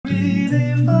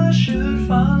should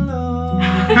follow.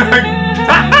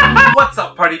 What's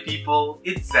up, party people?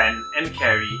 It's Zen and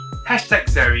Carrie. Hashtag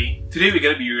Zeri. Today we're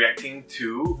going to be reacting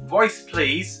to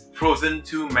Voiceplay's Frozen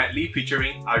 2 medley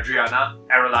featuring Adriana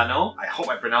Arellano. I hope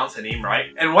I pronounced her name right.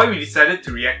 And why we decided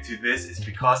to react to this is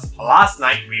because last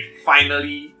night we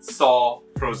finally saw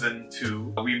Frozen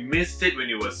 2. We missed it when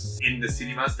it was in the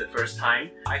cinemas the first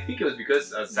time. I think it was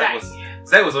because Zach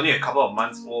was only a couple of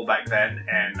months old back then,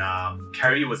 and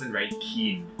Carrie wasn't very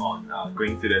keen on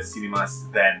going to the cinemas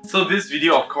then. So this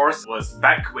video, of course, was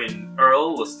back when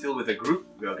Earl was still with the group.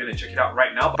 We're gonna check it out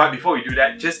right now. But before we do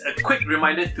that, just a quick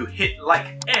reminder to hit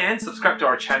like and subscribe to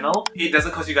our channel. It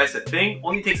doesn't cost you guys a thing,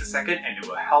 only takes a second, and it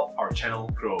will help our channel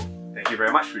grow. Thank you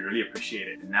very much, we really appreciate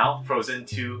it. And now, Frozen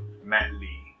 2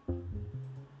 medley.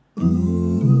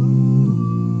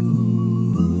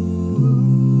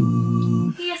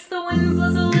 Yes, the wind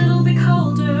blows a little bit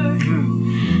colder,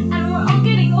 and we're all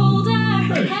getting older,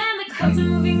 and the clouds are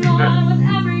moving on with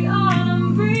every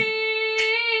autumn breeze.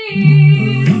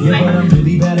 Yeah, but I'm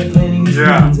really bad at planning these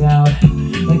things out,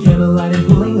 like candlelight and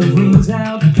pulling the rings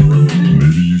out.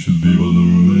 Maybe you should leave all the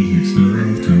romantic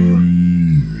stuff to me.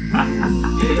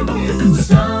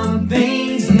 Some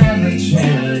things never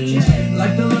change,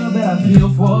 like the love that I feel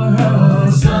for her.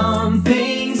 Some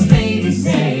things stay the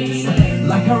same,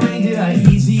 like a rain did I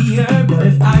easier. But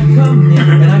if I come in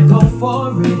and I go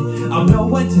for it, I'll know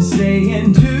what to say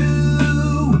and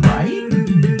do, right?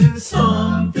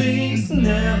 Some things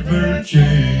never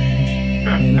change,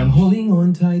 and I'm holding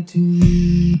on tight to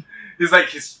you. It's like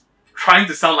he's trying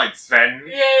to sound like Sven.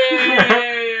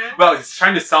 Yeah. Well, he's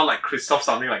trying to sound like Christoph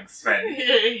sounding like Sven.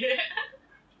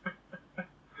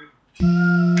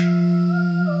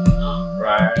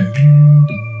 Right.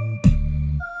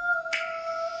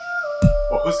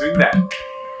 Oh, who's doing that?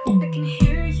 I can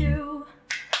hear you,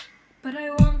 but I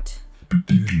want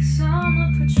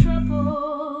someone for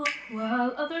trouble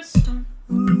while others don't.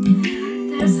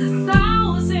 There's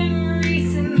 1,000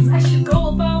 reasons I should go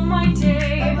about my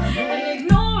day and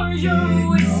ignore your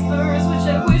whispers, which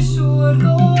I wish would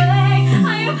go away.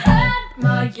 I have had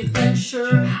my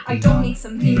adventure, I don't need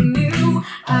something new.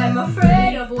 I'm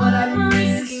afraid of what I'm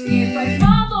risking if I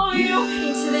follow you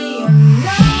into the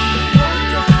unknown.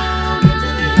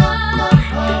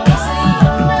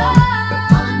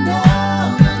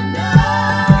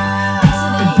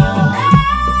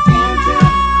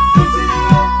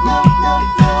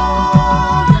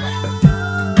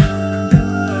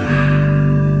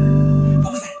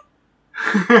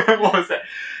 What was that?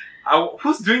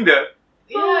 Who's doing the...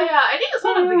 Yeah, I think it's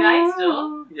one of the guys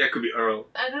though. Yeah, it could be Earl.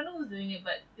 I don't know who's doing it,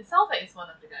 but it sounds like it's one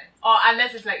of the guys. Or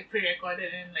unless it's like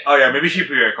pre-recorded and like... Oh yeah, maybe she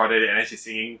pre-recorded it and then she's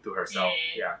singing to herself.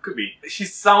 Yeah, could be. She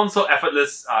sounds so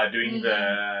effortless doing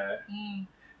the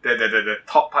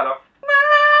top part of...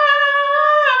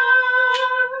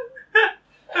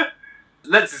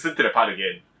 Let's listen to the part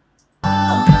again.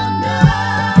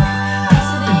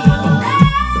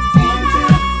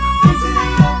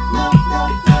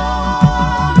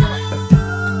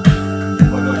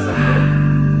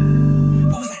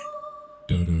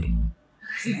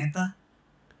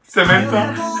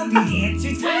 Samantha? The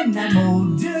answers when I'm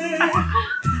older,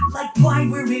 like why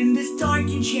we're in this dark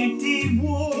enchanted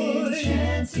wood.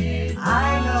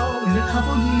 I know in a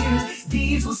couple years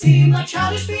these will seem like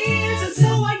childish fears, and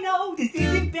so I know this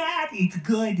isn't bad, it's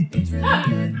good. It's really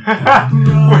good.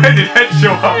 Where did that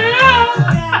show up?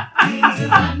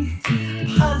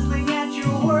 Puzzling at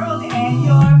your world and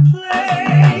your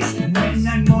place. When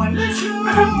I'm more mature,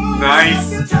 Nice. I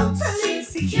feel totally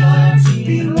secure,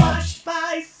 being watched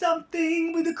by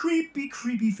something with a creepy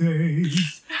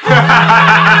face.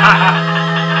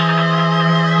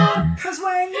 Cause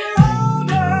when you're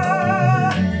older,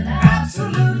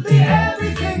 absolutely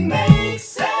everything makes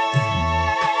sense.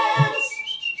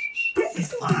 This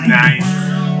is fine. Nice.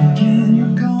 Again,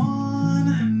 you're gone,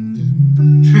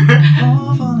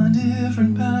 off on a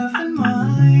different path than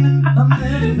mine. I'm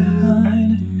living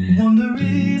behind,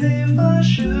 wondering if I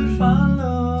should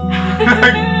follow.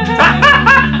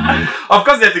 Of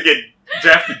course they have to get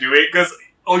Jeff to do it because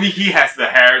only he has the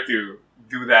hair to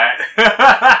do that.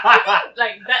 I think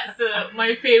like that's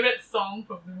my favorite song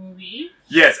from the movie.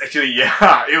 Yes, actually,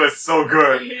 yeah, it was so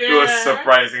good. It was Yeah.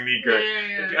 surprisingly good.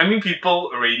 Yeah. I mean,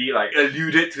 people already like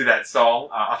alluded to that song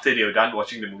after they were done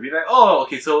watching the movie. Like, oh,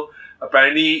 okay, so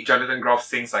apparently Jonathan Groff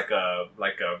sings like a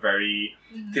very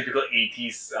typical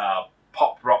 80s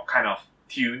pop rock kind of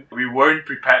tune. We weren't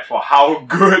prepared for how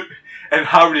good and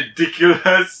how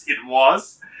ridiculous it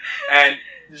was. And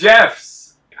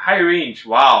Jeff's high range,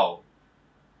 wow.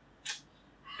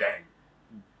 Dang.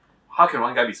 How can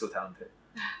one guy be so talented?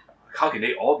 How can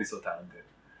they all be so talented?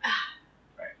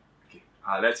 Right.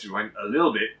 Let's rewind a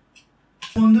little bit.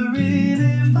 Wondering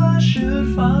if I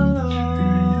should follow.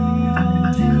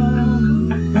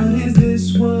 But is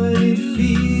this what it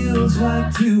feels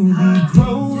like to be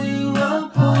growing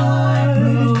apart?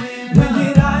 When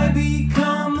did I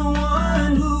become the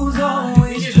one who's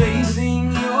always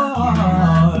chasing your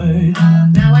heart?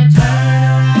 Now I turn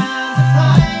around to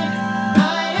find I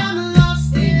am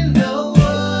lost in the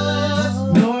woods.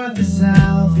 North is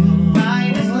south and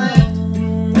right is left.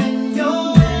 When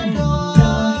you're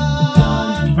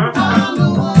gone, I'm the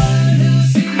one who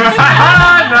sees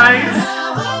Nice!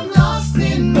 I'm lost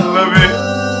in the Love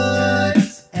it.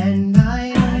 woods. And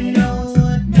I don't know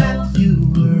what path you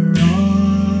were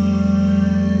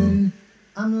on.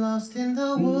 I'm lost in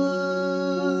the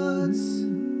woods.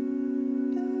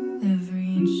 Every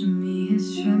inch of me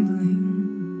is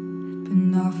trembling, but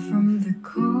not from the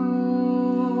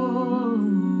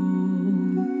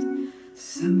cold.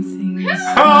 Something is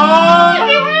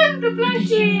Oh, the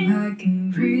blushing! I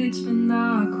can reach but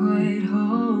not quite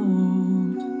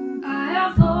hold. I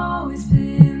have always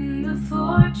been the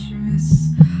fortress,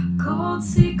 cold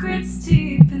secrets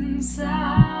deep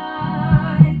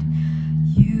inside.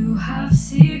 You have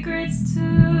secrets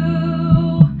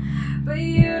too, but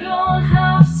you don't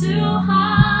have to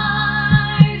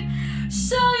hide.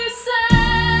 Show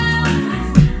yourself.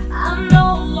 I'm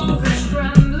no longer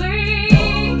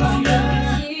trembling.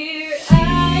 Here I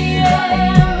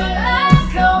am, but I've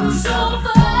come so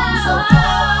far.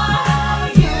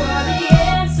 You are the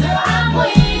answer I'm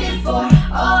waiting for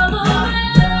all of my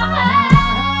life.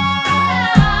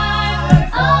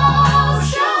 Oh,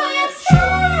 show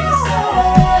yourself.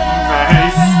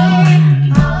 Nice.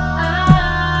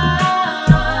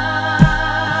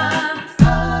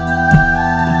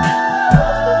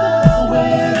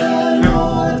 Where the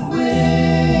north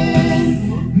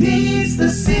wind meets the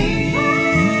sea,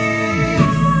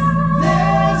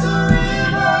 there's a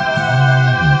river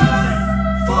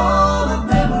full of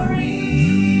memories.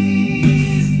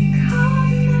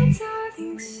 Come, my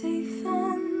darling, safe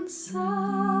and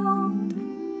sound.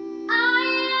 I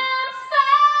am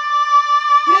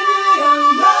found. In the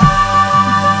unknown.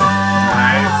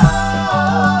 Nice.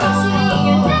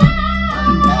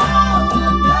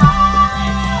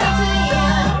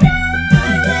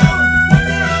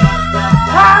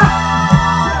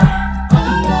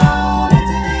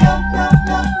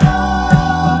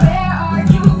 Where are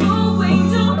you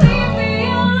going? Don't leave me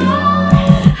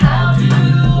alone. How do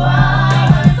I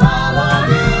follow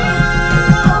you?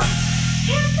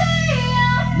 In the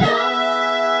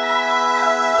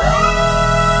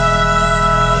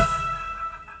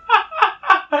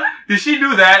unknown. Did she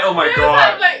do that? Oh my Yes,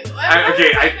 god. I'm like,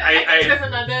 okay, I think there's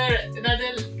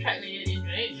another track layered in,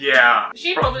 right? Yeah.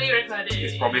 She probably recorded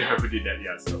It's it. probably her who did that,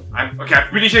 yeah. So I'm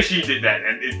pretty sure she did that,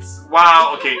 and it's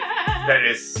wow, okay. That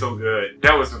is so good.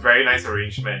 That was a very nice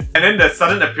arrangement. And then the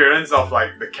sudden appearance of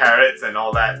like the carrots and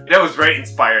all that. That was very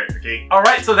inspired, okay?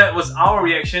 Alright, so that was our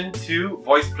reaction to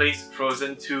Voiceplay's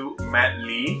Frozen 2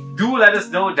 Medley. Do let us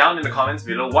know down in the comments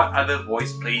below what other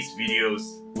Voiceplays videos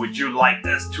would you like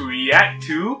us to react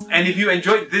to? And if you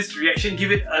enjoyed this reaction,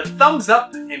 give it a thumbs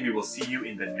up and we will see you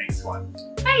in the next one.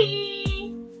 Bye!